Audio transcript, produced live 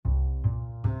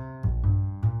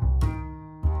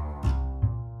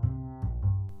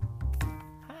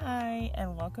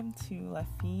and welcome to La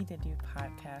Fille de Dieu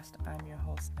podcast. I'm your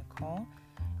host, Nicole,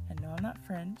 and no, I'm not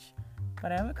French,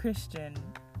 but I'm a Christian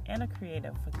and a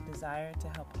creative with a desire to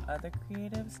help other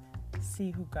creatives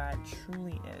see who God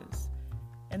truly is.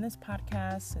 In this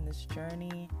podcast, in this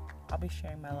journey, I'll be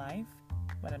sharing my life,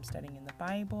 what I'm studying in the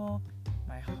Bible,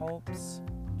 my hopes,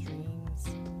 dreams,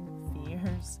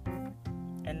 fears,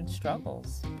 and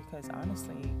struggles, because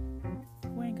honestly,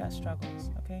 who ain't got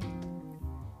struggles, okay?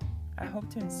 I hope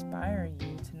to inspire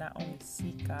you to not only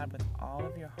seek God with all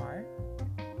of your heart,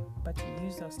 but to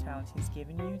use those talents He's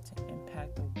given you to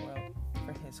impact the world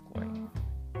for His glory.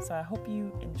 So I hope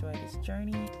you enjoy this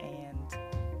journey, and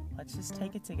let's just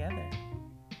take it together.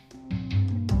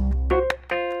 Good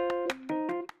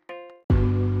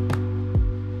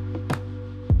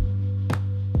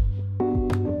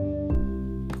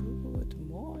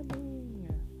morning.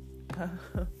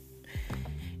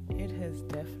 It has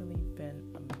definitely been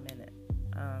a minute,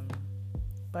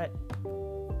 but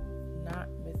not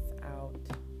without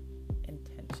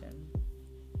intention.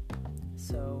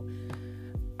 So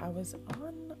I was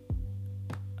on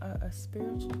a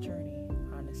spiritual journey,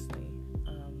 honestly,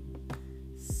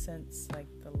 since like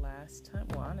the last time,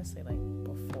 well, honestly, like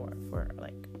before, for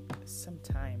like some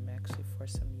time, actually for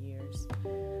some years,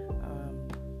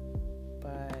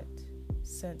 but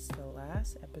since the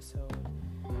last episode,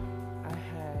 I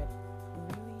had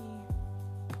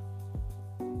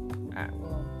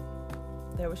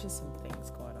there was just some things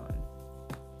going on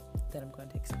that I'm going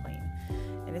to explain.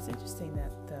 And it's interesting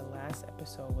that the last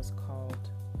episode was called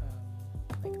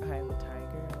like Eye of the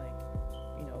Tiger, like,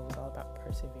 it was all about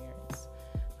perseverance,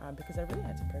 because I really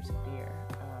had to persevere.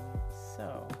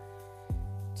 So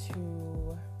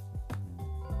to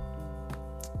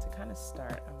kind of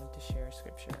start, I want to share a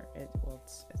scripture.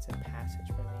 It's a passage,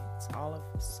 really. It's all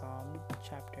of Psalm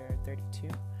chapter 32,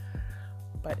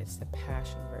 but it's the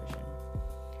Passion version.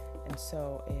 And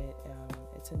so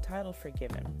it's entitled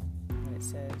Forgiven. And it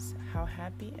says, "How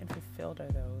happy and fulfilled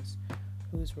are those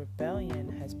whose rebellion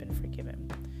has been forgiven,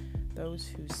 those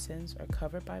whose sins are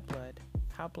covered by blood.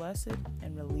 How blessed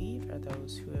and relieved are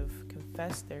those who have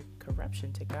confessed their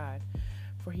corruption to God,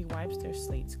 for He wipes their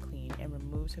slates clean and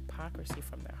removes hypocrisy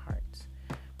from their hearts.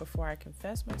 Before I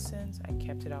confessed my sins, I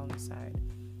kept it all inside.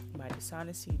 My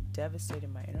dishonesty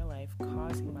devastated my inner life,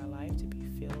 causing my life to be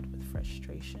filled with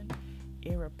frustration,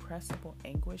 irrepressible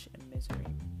anguish, and misery.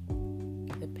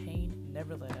 The pain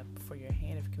never let up, for your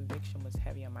hand of conviction was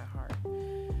heavy on my heart.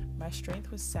 My strength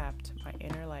was sapped, my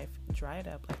inner life dried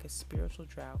up like a spiritual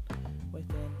drought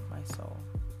within my soul.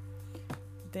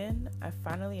 Then I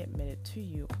finally admitted to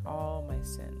you all my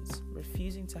sins.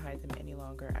 Refusing to hide them any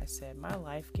longer, I said, my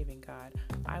life-giving God,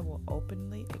 I will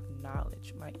openly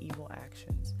acknowledge my evil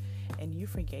actions, and you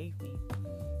forgave me.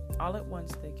 All at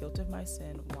once, the guilt of my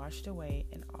sin washed away,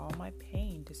 and all my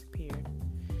pain disappeared.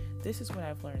 This is what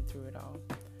I've learned through it all.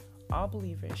 All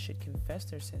believers should confess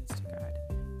their sins to God.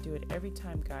 Do it every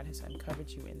time God has uncovered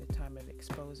you in the time of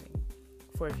exposing.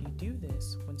 For if you do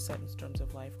this, when sudden storms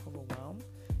of life overwhelm,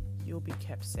 you'll be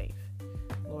kept safe.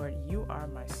 Lord, you are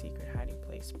my secret hiding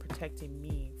place, protecting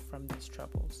me from these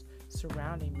troubles,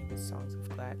 surrounding me with songs of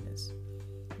gladness.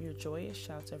 Your joyous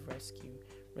shouts of rescue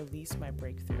release my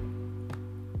breakthrough.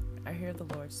 I hear the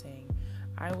Lord saying,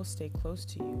 I will stay close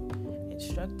to you,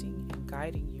 instructing and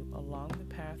guiding you along the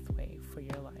pathway for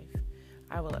your life.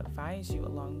 I will advise you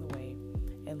along the way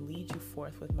and lead you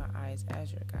forth with my eyes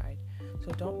as your guide.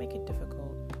 So don't make it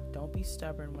difficult. Don't be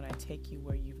stubborn when I take you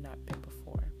where you've not been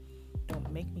before.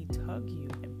 Don't make me tug you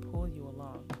and pull you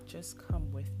along. Just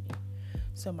come with me.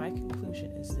 So my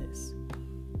conclusion is this.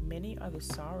 Many are the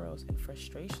sorrows and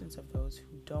frustrations of those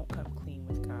who don't come clean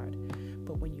with God.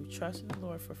 But when you trust in the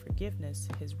Lord for forgiveness,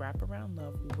 His wraparound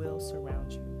love will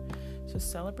surround you. So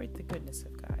celebrate the goodness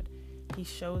of God. He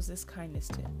shows this kindness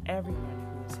to everyone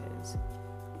who is His.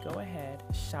 Go ahead,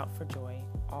 shout for joy,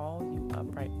 all you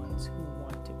upright ones who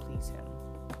want to please Him."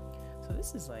 So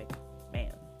this is like,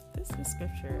 man, this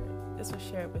scripture, this was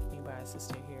shared with me by a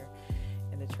sister here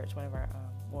in the church, one of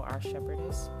our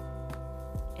shepherdess.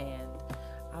 And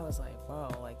I was like, wow,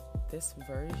 like this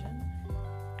version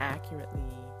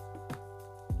accurately,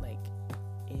 like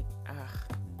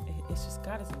it's just,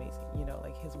 God is amazing,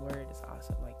 like His word is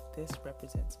awesome. Like this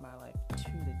represents my life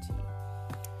to the T.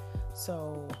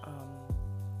 So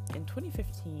in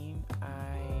 2015,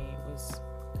 I was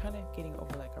kind of getting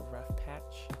over like a rough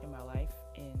patch in my life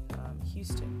in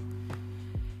Houston,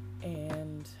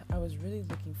 and I was really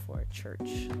looking for a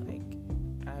church. Like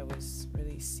I was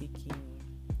really seeking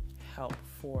help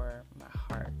for my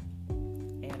heart,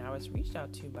 and I was reached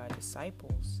out to by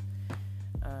disciples,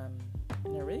 and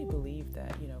I really believe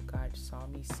that God saw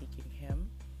me seeking Him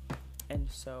And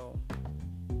so,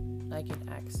 like in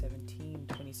Acts 17,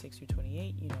 26 through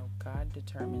 28, God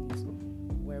determines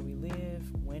where we live,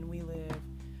 when we live.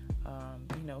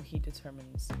 He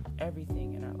determines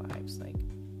everything in our lives. Like,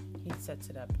 he sets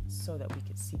it up so that we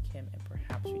could seek him and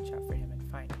perhaps reach out for him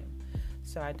and find him.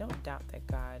 So I don't doubt that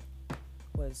God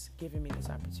was giving me this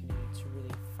opportunity to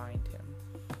really find him.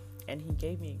 And he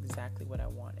gave me exactly what I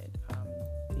wanted.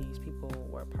 These people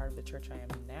were part of the church I am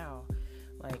now.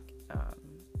 Like,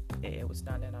 it was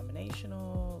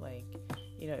non-denominational. Like,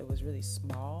 it was really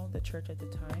small, the church at the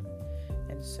time.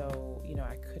 And so,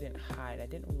 I couldn't hide. I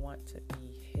didn't want to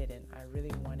be hidden. I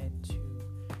really wanted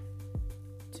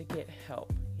to get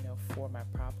help, for my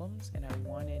problems. And I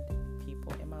wanted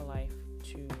people in my life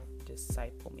to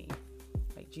disciple me.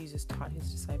 Like Jesus taught his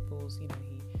disciples, he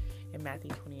in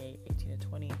Matthew 28, 18 to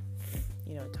 20,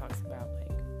 it talks about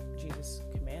like Jesus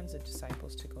commands the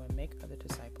disciples to go and make other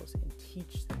disciples and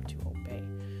teach them to obey.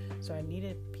 So I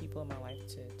needed people in my life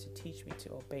to teach me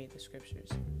to obey the scriptures.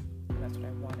 And that's what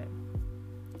I wanted.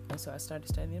 And so I started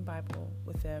studying the Bible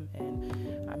with them,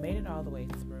 and I made it all the way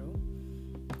through.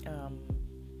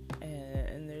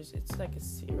 And it's like a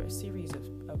series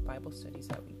of Bible studies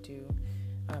that we do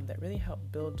that really help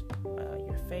build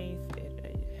your faith.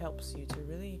 It helps you to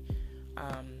really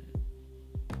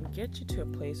get you to a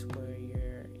place where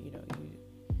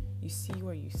you see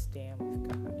where you stand with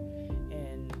God.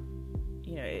 And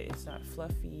it's not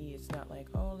fluffy. It's not like,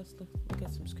 oh, let's look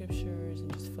at some scriptures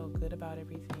and just feel good about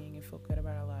everything and feel good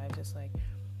about our lives. It's like,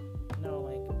 no,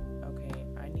 like, okay,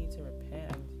 I need to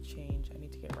repent. I need to change. I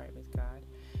need to get right with God.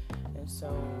 And so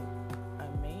I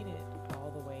made it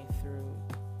all the way through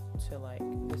to like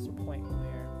this point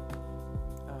where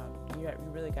you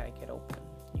really got to get open.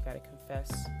 You got to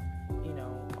confess,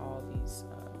 all these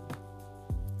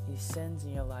sins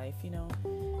in your life, and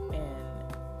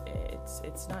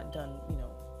it's not done,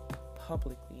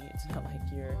 publicly. It's not like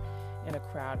you're in a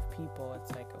crowd of people.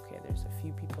 It's like, okay, there's a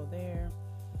few people there,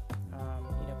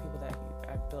 people that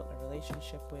I've built a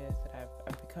relationship with, that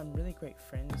I've become really great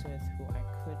friends with, who I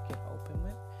could get open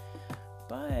with.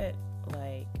 But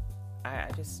like,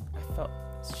 I felt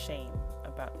shame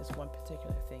about this one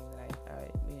particular thing that I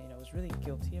was really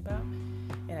guilty about,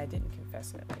 and I didn't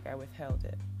confess it. Like, I withheld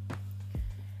it.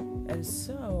 And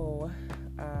so,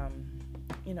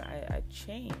 I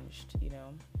changed.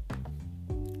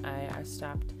 I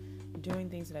stopped doing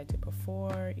things that I did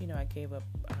before. I gave up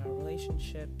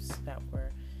relationships that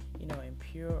were,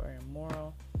 impure or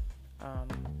immoral.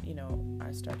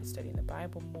 I started studying the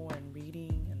Bible more and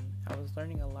reading, and I was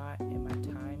learning a lot in my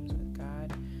times with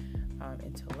God,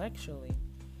 intellectually,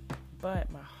 but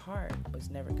my heart was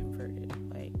never converted.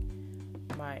 Like,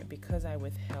 because I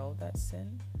withheld that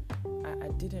sin, I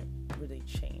didn't really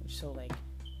change. So like,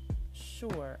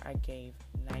 sure, I gave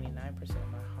 99%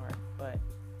 of my heart, but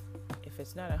if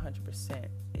it's not 100%,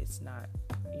 it's not,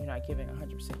 you're not giving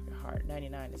 100% of your heart.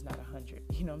 99 is not 100,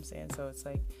 you know what I'm saying? So it's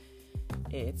like,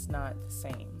 it's not the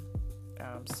same.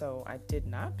 So I did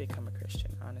not become a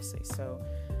Christian, honestly. So,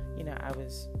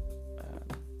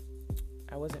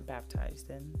 I wasn't baptized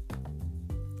then.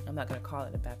 I'm not going to call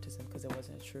it a baptism because it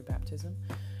wasn't a true baptism,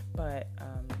 but,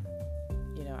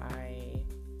 I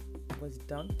was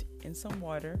dunked in some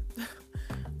water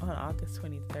on August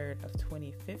 23rd of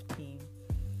 2015.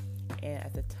 And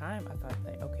at the time I thought,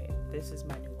 like, okay, this is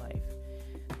my new life.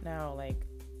 Now, like,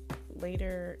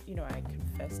 later, I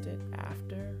confessed it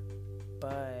after,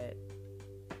 but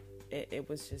it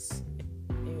was just,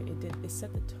 it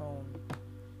set the tone.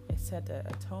 It set a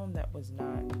tone that was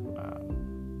not,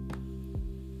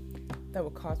 that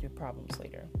would cause me problems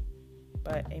later.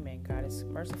 But amen, God is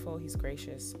merciful, he's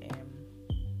gracious, and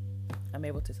I'm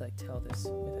able to like tell this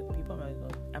with other people.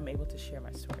 I'm able to share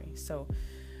my story. So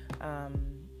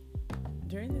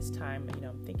during this time,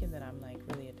 I'm thinking that I'm like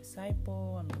really a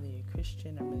disciple, I'm really a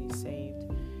Christian, I'm really saved,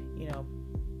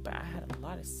 but I had a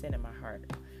lot of sin in my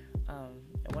heart.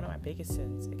 And one of my biggest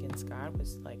sins against God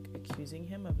was like accusing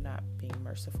him of not being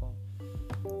merciful.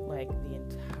 Like, the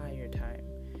entire time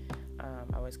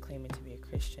I was claiming to be a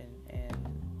Christian, and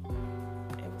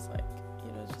it was like,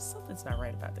 just something's not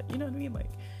right about that. You know what I mean?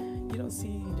 Like, you don't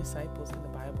see disciples in the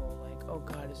Bible like, oh,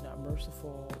 God is not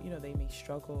merciful. They may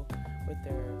struggle with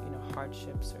their,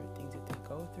 hardships or things that they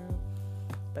go through,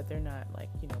 but they're not like,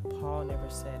 Paul never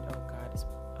said, oh, God is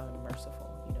unmerciful.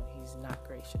 He's not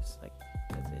gracious. Like,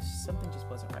 something just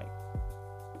wasn't right.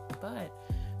 But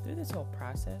through this whole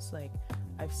process, like,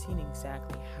 I've seen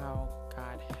exactly how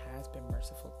God has been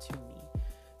merciful to me.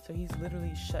 So he's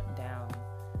literally shut down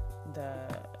the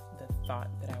thought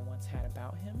that I once had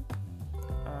about him.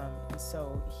 And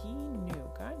so he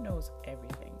knew, God knows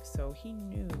everything. So he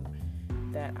knew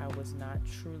that I was not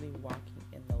truly walking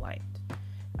in the light.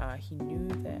 He knew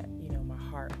that, my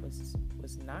heart was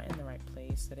not in the right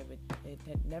place, that it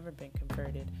had never been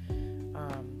converted.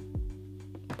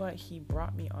 But he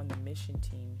brought me on the mission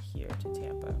team here to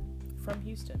Tampa from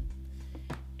Houston.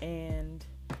 And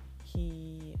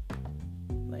he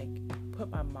put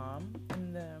my mom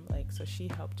in so she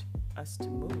helped us to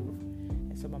move.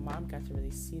 And so my mom got to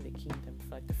really see the kingdom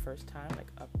for the first time,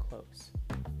 up close.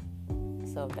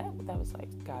 So that was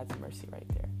God's mercy right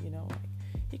there,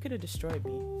 he could have destroyed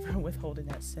me for withholding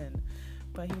that sin,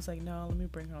 but he was like, no, let me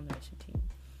bring her on the mission team.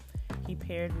 He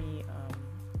paired me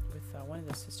with one of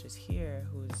the sisters here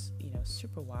who's,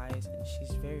 super wise, and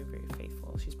she's very, very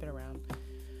faithful. She's been around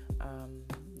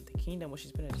the kingdom. Well,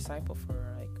 she's been a disciple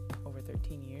for over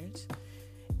 13 years,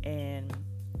 and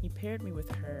he paired me with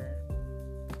her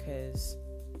because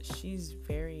she's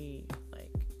very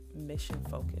mission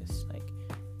focused.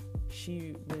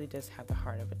 She really does have the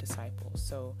heart of a disciple.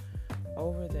 So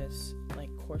over this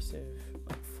course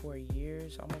of 4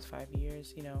 years, almost 5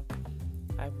 years,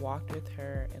 I've walked with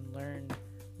her and learned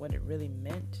what it really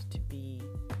meant to be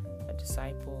a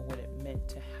disciple, what it meant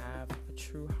to have a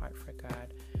true heart for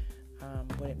God,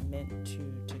 what it meant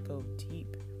to go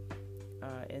deep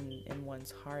in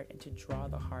one's heart and to draw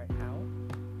the heart out.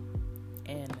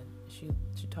 And she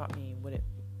taught me what it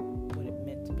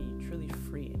meant to be truly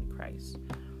free in Christ.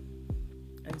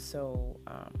 And so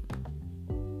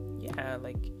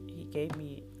he gave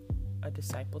me a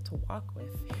disciple to walk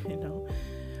with.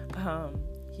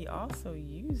 He also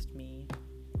used me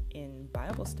in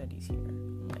Bible studies here.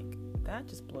 That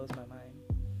just blows my mind.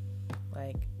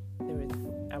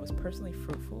 I was personally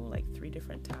fruitful 3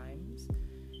 different times.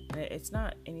 And it's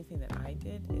not anything that I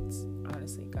did, it's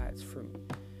honestly God's fruit.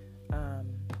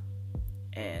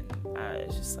 And I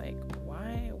was just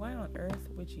why on earth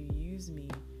would you use me?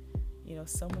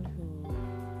 Someone who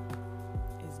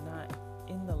is not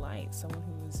in the light, someone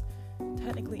who's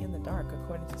technically in the dark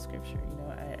according to scripture.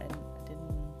 I didn't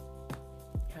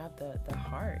have the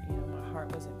heart, my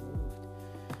heart wasn't moved.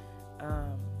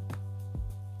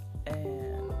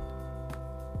 And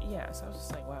yeah, so I was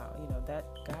just wow,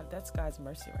 that's God's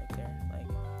mercy right there.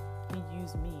 He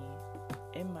used me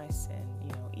in my sin,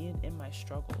 in my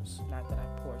struggles. Not that I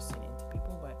pour sin into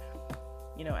people, but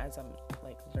as I'm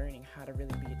learning how to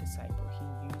really be a disciple, he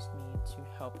used me to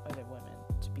help other women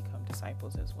to become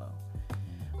disciples as well.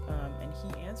 And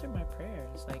he answered my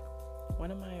prayers.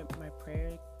 One of my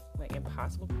prayer,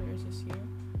 impossible prayers this year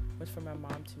was for my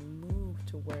mom to move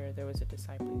to where there was a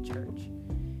discipling church.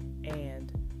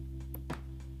 And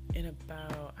in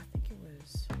about, I think it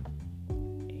was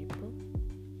April,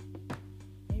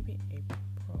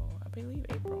 I believe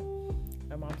April,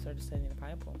 my mom started studying the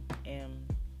Bible, and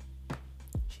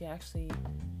she actually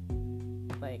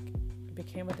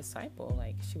became a disciple.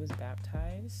 She was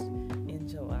baptized in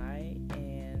July,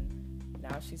 and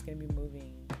now she's gonna be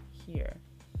moving here.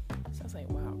 So I was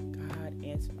wow, God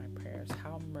answered my prayers.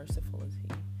 How merciful is he?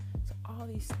 So all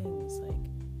these things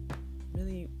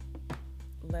really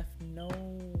left no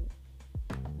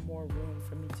more room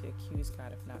for me to accuse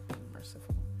God of not being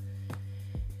merciful.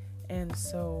 And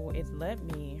so it led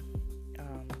me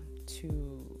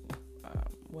to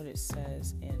what it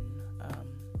says in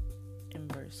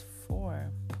verse 4.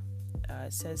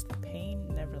 It says, "The pain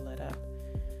never let up,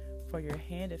 for your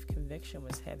hand of conviction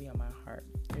was heavy on my heart.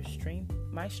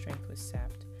 My strength was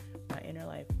sapped. My inner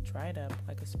life dried up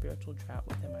like a spiritual drought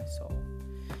within my soul."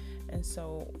 And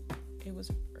so it was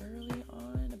early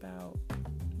on, about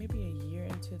maybe a year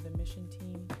into the mission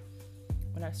team,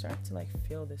 when I started to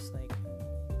feel this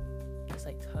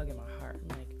tug in my heart.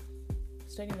 I'm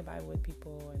studying the Bible with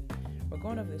people, and we're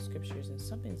going over the scriptures, and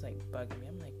something's bugging me.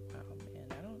 I'm wow, man,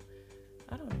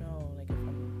 I don't know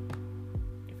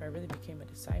if I really became a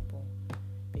disciple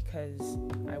because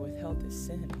I withheld this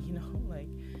sin.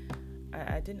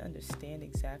 I didn't understand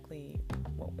exactly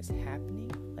what was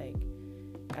happening.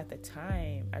 At the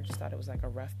time, I just thought it was a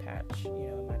rough patch.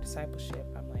 In my discipleship,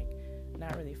 I'm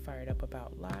not really fired up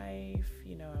about life.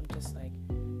 I'm just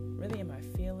really in my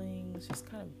feelings, just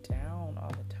kind of down all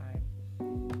the time.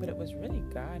 But it was really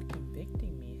God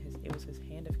convicting me. It was his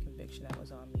hand of conviction that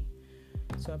was on me.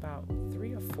 So about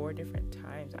 3 or 4 different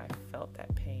times I felt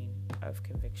that pain of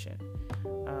conviction.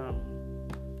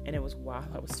 And it was while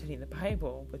I was studying the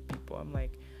Bible with people.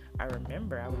 I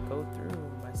remember I would go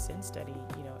through my sin study,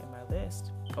 in my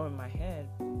list or in my head.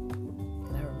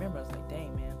 And I remember I was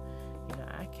dang, man,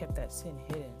 I kept that sin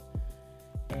hidden.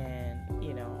 And,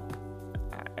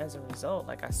 as a result,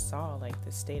 I saw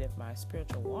the state of my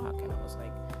spiritual walk, and I was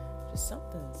just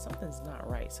something's not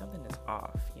right. Something is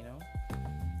off,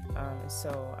 And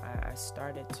so I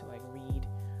started to read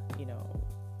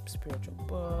spiritual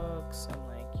books. I'm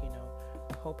like,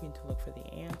 hoping to look for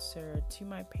the answer to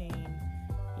my pain,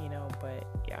 but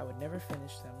I would never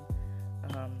finish them.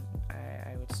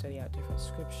 I would study out different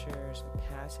scriptures and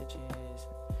passages,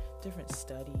 different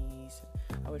studies.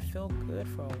 I would feel good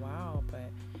for a while,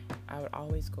 but I would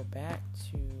always go back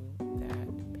to that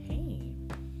pain.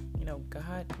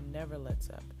 God never lets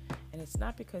up. And it's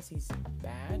not because he's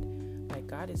bad. Like,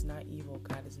 God is not evil.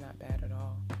 God is not bad at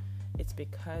all. It's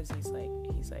because he's like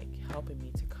helping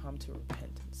me to come to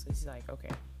repentance. He's like,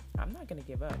 okay, I'm not going to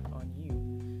give up on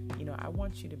you. I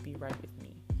want you to be right with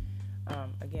me.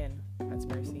 Again, God's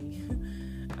mercy.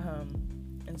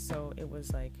 And so it was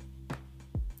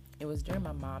during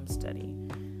my mom's study.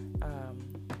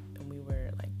 And we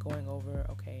were like going over,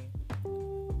 okay,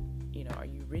 are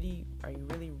you really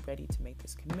ready to make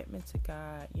this commitment to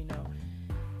God?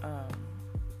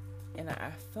 And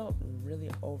I felt really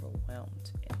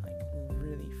overwhelmed and like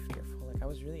really fearful. Like I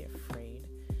was really afraid.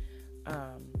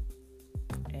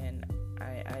 And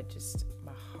I just,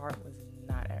 my heart was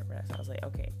not at rest. I was like,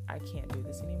 okay, I can't do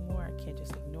this anymore. I can't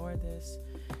just ignore this.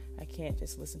 I can't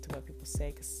just listen to what people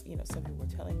say, because some people were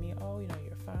telling me, oh,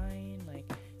 you're fine,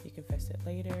 like you confess it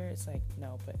later. It's like,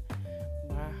 no, but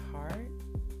my heart,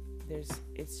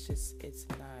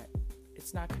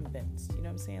 it's not convinced. You know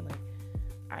what I'm saying? Like,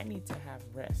 I need to have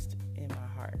rest in my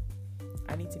heart.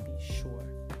 I need to be sure.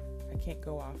 I can't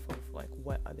go off of like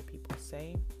what other people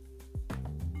say.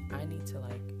 I need to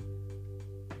like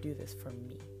do this for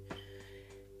me.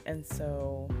 And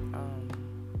so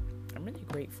I'm really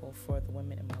grateful for the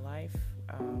women in my life.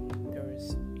 There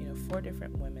was 4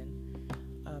 different women,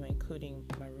 including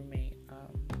my roommate,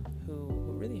 who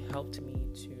really helped me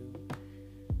to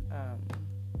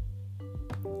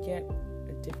get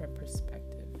a different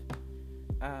perspective.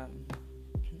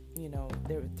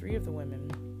 There were 3 of the women,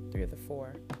 3 of the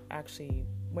 4 actually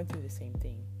went through the same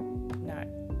thing. Not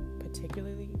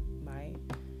particularly my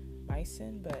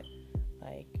sin, but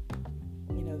like,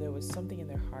 there was something in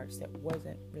their hearts that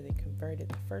wasn't really converted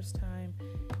the first time.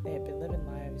 They had been living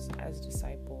lives as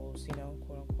disciples,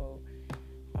 quote unquote.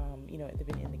 They've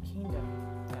been in the kingdom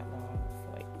that long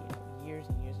for like, years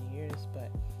and years and years,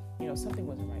 but something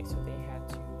wasn't right. So they had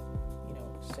to,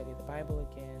 study the Bible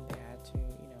again. They had to,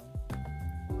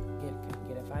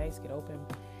 get advice, get open,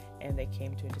 and they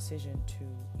came to a decision to,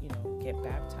 get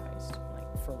baptized,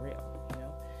 like for real,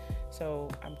 So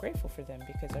I'm grateful for them,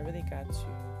 because I really got to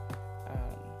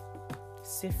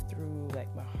sift through like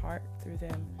my heart through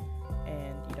them,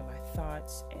 and my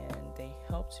thoughts, and they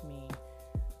helped me,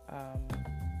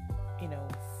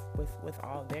 with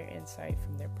all their insight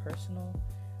from their personal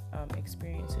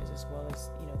experiences, as well as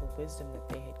the wisdom that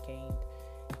they had gained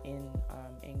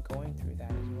in going through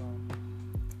that as well.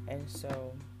 And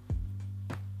so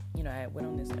I went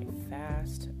on this like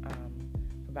fast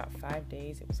for about 5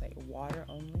 days. It was like water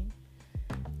only.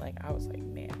 Like I was like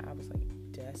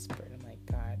desperate. I'm like,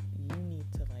 God, you need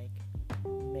to like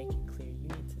make it clear. You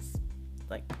need to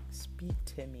like speak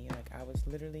to me. Like I was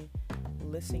literally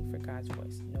listening for God's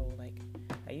voice.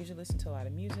 I usually listen to a lot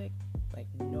of music. Like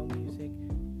no music,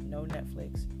 no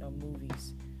Netflix, no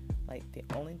movies. Like the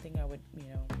only thing I would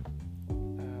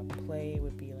play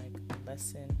would be like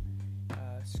lesson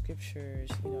scriptures.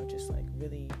 Just like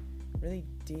really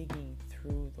digging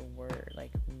through the word,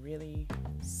 like really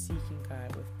seeking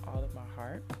God with all of my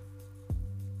heart,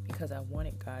 because I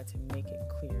wanted God to make it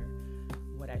clear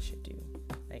what I should do.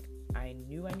 Like I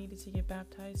knew I needed to get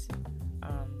baptized,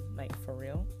 like for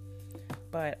real,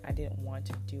 but I didn't want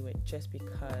to do it just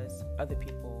because other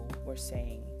people were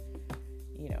saying,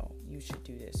 you should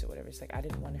do this or whatever. It's like I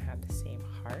didn't want to have the same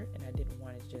heart, and I didn't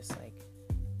want to just like,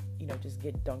 just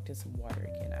get dunked in some water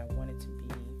again. I wanted to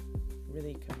be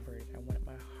really converted. I wanted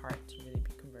my heart to really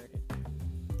be converted.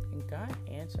 And God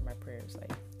answered my prayers.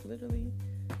 Like literally,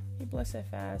 he blessed that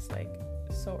fast, like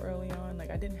so early on.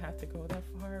 Like I didn't have to go that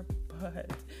far, but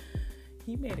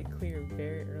he made it clear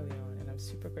very early on, and I'm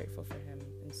super grateful for him.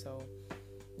 And so,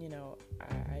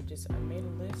 I made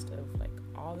a list of like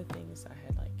all the things I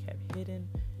had like kept hidden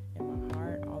in my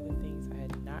heart, all the things I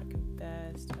had not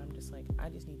confessed, and I'm just like, I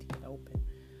just need to get open.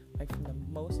 Like from the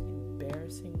most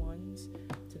embarrassing ones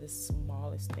to the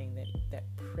smallest thing that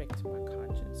pricked my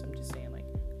conscience. I'm just saying, like,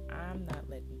 I'm not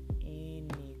letting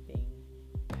anything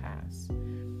pass.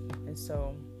 And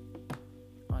so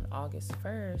on August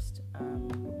 1st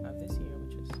of this year,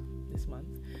 which was this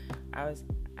month, I was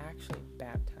actually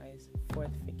baptized for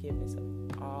the forgiveness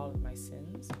of all of my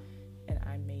sins, and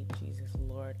I made Jesus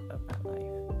Lord of my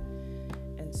life.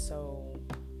 And so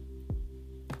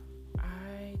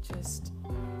I just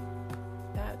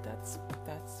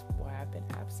that's why I've been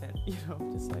absent,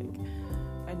 just like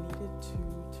I needed to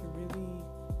really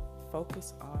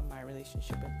focus on my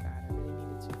relationship with God. I really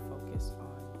needed to focus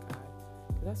on God.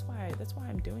 That's why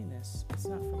I'm doing this. It's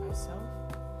not for myself.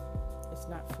 It's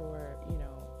not for,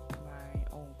 my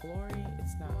own glory.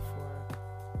 It's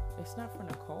not for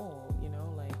Nicole,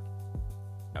 like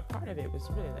a part of it was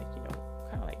really like,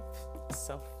 kind of like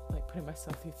putting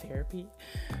myself through therapy.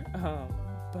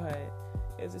 But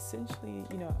it was essentially,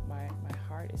 my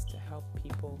heart is to help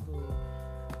people who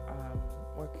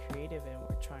were creative and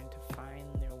were trying to find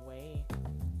their way,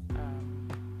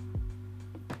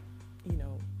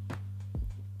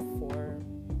 for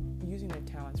using their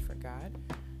talents for God.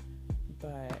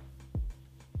 But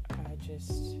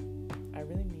I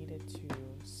really needed to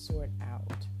sort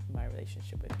out my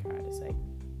relationship with God. It's like,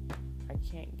 I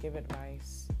can't give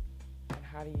advice on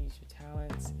how to use your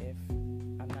talents if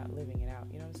I'm not living it out.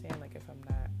 You know what I'm saying? Like, if I'm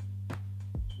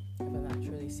not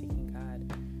truly seeking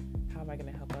God, how am I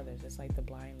going to help others? It's like the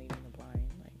blind leading the blind.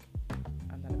 Like,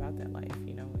 I'm not about that life,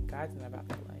 and God's not about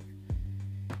that life.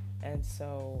 And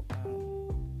so,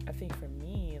 I think for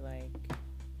me,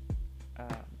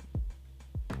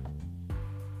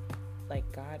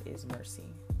 God is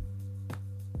mercy.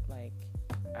 Like,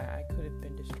 I could have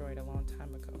been destroyed a long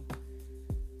time ago.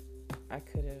 I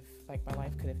could have, my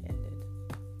life could have ended,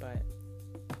 but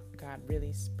God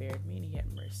really spared me and he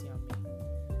had mercy on me.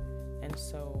 And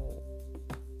so,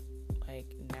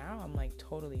 now I'm,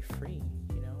 totally free,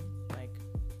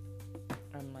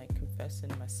 I'm,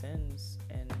 confessing my sins,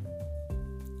 and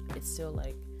it's still,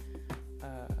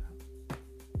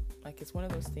 it's one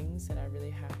of those things that I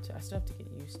still have to get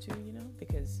used to,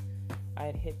 because I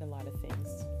had hidden a lot of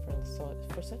things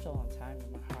for such a long time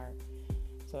in my heart.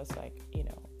 So it's I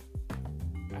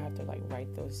have to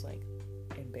write those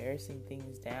embarrassing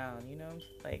things down,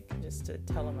 just to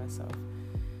tell myself.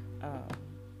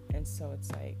 And so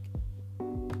it's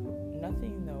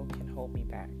nothing though can hold me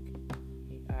back.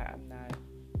 I'm not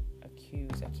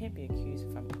accused. I can't be accused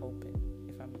if I'm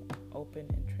open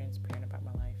and transparent about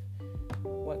my life.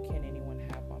 What can anyone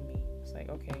have on me? It's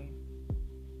okay,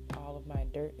 all of my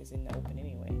dirt is in the open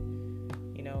anyway.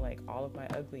 All of my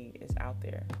ugly is out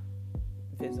there,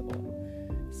 visible.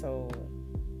 So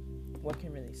what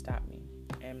can really stop me?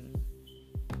 And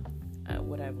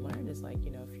what I've learned is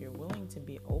if you're willing to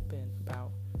be open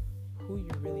about who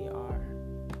you really are,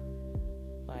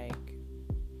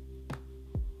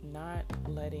 not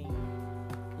letting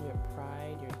your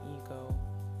pride, your ego,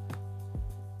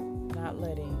 not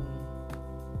letting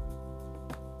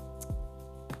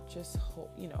just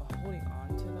holding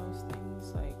on to those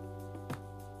things,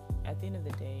 at the end of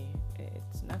the day,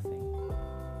 it's nothing.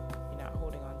 You're not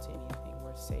holding on to anything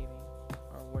worth saving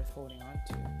or worth holding on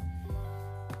to.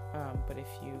 But if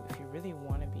you really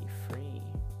want to be free,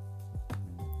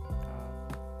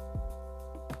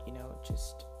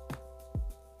 just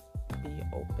be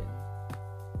open.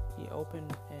 Be open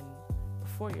and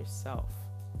before yourself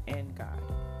and God.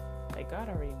 God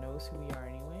already knows who we are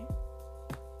anyway.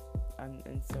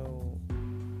 And so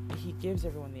he gives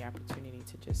everyone the opportunity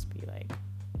to just be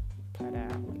flat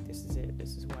out, this is it.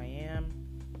 This is who I am.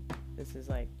 This is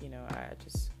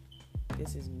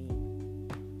this is me.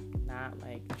 Not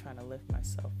trying to lift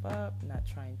myself up, not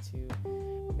trying to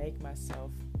make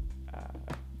myself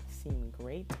seem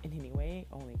great in any way.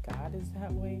 Only God is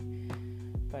that way.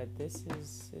 But this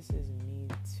is me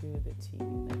to the T.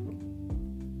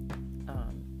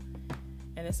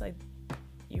 And it's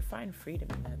you find freedom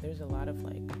in that. There's a lot of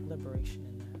liberation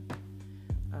in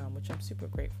that, which I'm super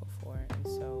grateful for. And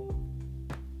so,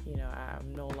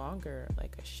 I'm no longer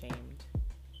ashamed,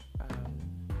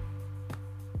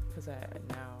 because I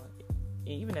now,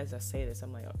 even as I say this,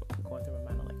 I'm going through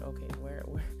my mind, okay,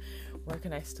 where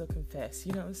can I still confess?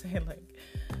 You know what I'm saying?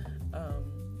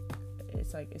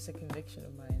 It's a conviction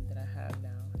of mine that I have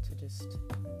now to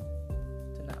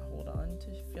not hold on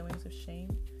to feelings of shame,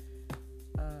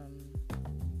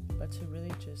 but to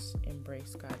really just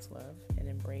embrace God's love and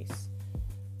embrace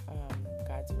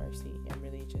God's mercy, and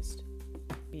really just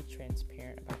be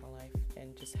transparent about my life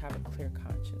and just have a clear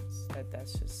conscience.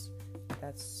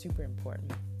 That's super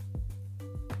important.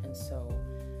 And so,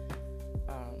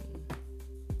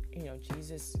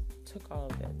 Jesus took all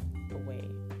of it away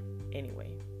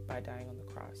anyway by dying on the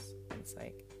cross. And it's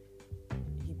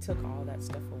he took all that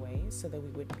stuff away so that we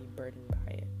wouldn't be burdened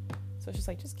by it. So it's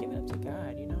just give it up to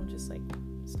God, just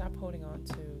stop holding on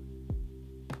to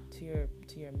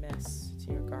your mess,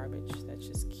 to your garbage that's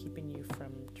just keeping you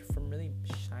from really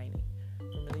shining,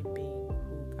 from really being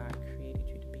who God created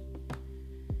you to be.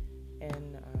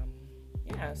 And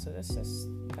so that's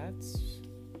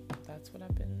what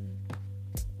I've been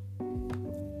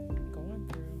going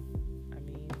through.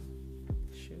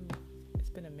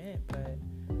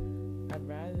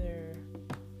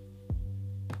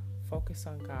 focus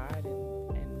on God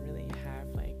and really have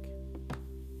like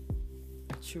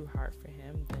a true heart for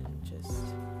Him than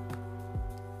just,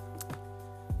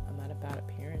 I'm not about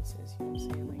appearances, you know what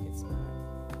I'm saying? Like, it's not,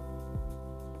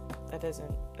 that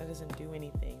doesn't do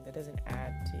anything, that doesn't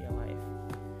add to your life.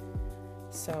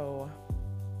 So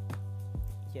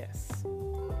yes,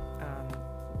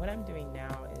 what I'm doing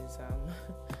now is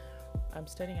I'm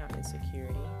studying out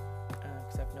insecurity,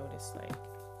 because I've noticed like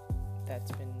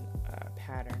that's been a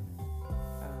pattern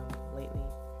lately,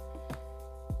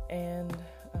 and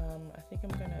I think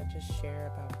I'm gonna just share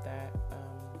about that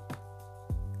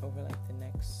over like the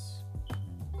next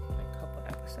like couple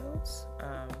episodes.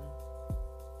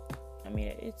 I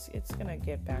mean, it's gonna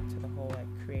get back to the whole like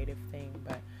creative thing,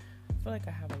 but I feel like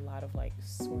I have a lot of like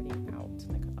sorting out,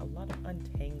 like a lot of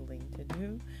untangling to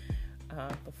do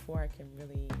before I can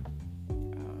really,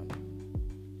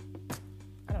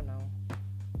 I don't know.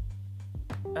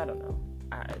 I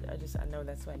know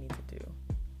that's what I need to do.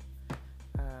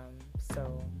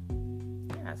 So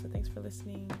thanks for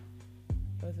listening.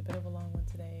 It was a bit of a long one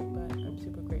today, but I'm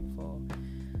super grateful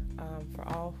for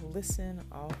all who listen,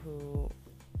 all who,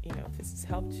 you know, if this has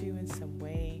helped you in some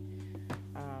way,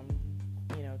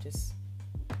 you know, just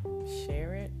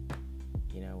share it,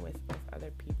 you know, with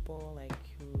other people like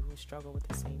who struggle with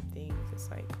the same things. It's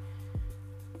like,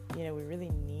 you know, we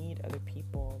really need other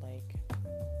people. Like,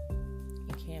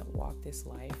 you can't walk this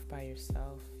life by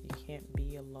yourself. You can't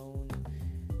be a lone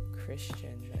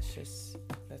Christian.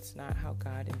 That's not how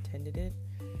God intended it.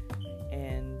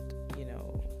 And, you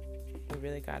know, we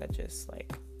really gotta just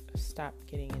like stop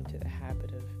getting into the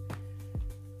habit of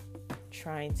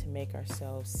trying to make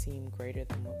ourselves seem greater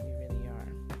than what we really are.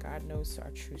 God knows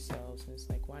our true selves, and it's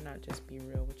like, why not just be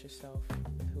real with yourself,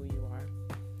 with who you are?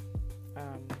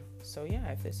 So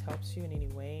yeah, if this helps you in any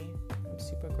way, I'm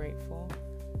super grateful.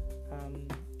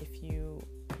 If you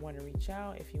want to reach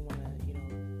out, if you want to, you know,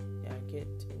 get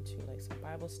into like some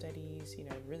Bible studies, you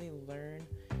know, really learn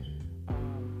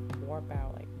more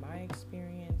about like my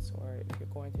experience, or if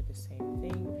you're going through the same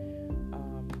thing,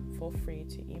 feel free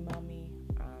to email me,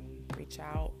 reach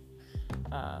out.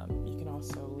 You can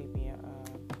also leave me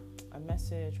a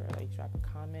message or like drop a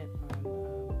comment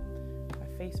on my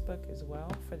Facebook as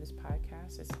well for this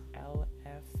podcast. It's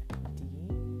LFD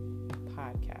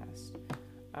Podcast.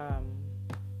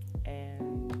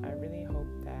 And I really hope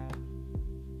that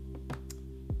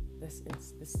this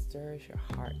stirs your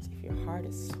heart. If your heart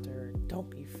is stirred, don't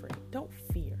be afraid. Don't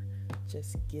fear.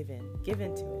 Just give into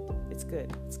it. It's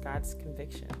good. It's God's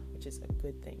conviction, which is a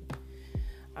good thing.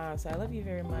 So I love you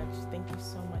very much. Thank you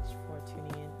so much for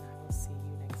tuning in, and I will see you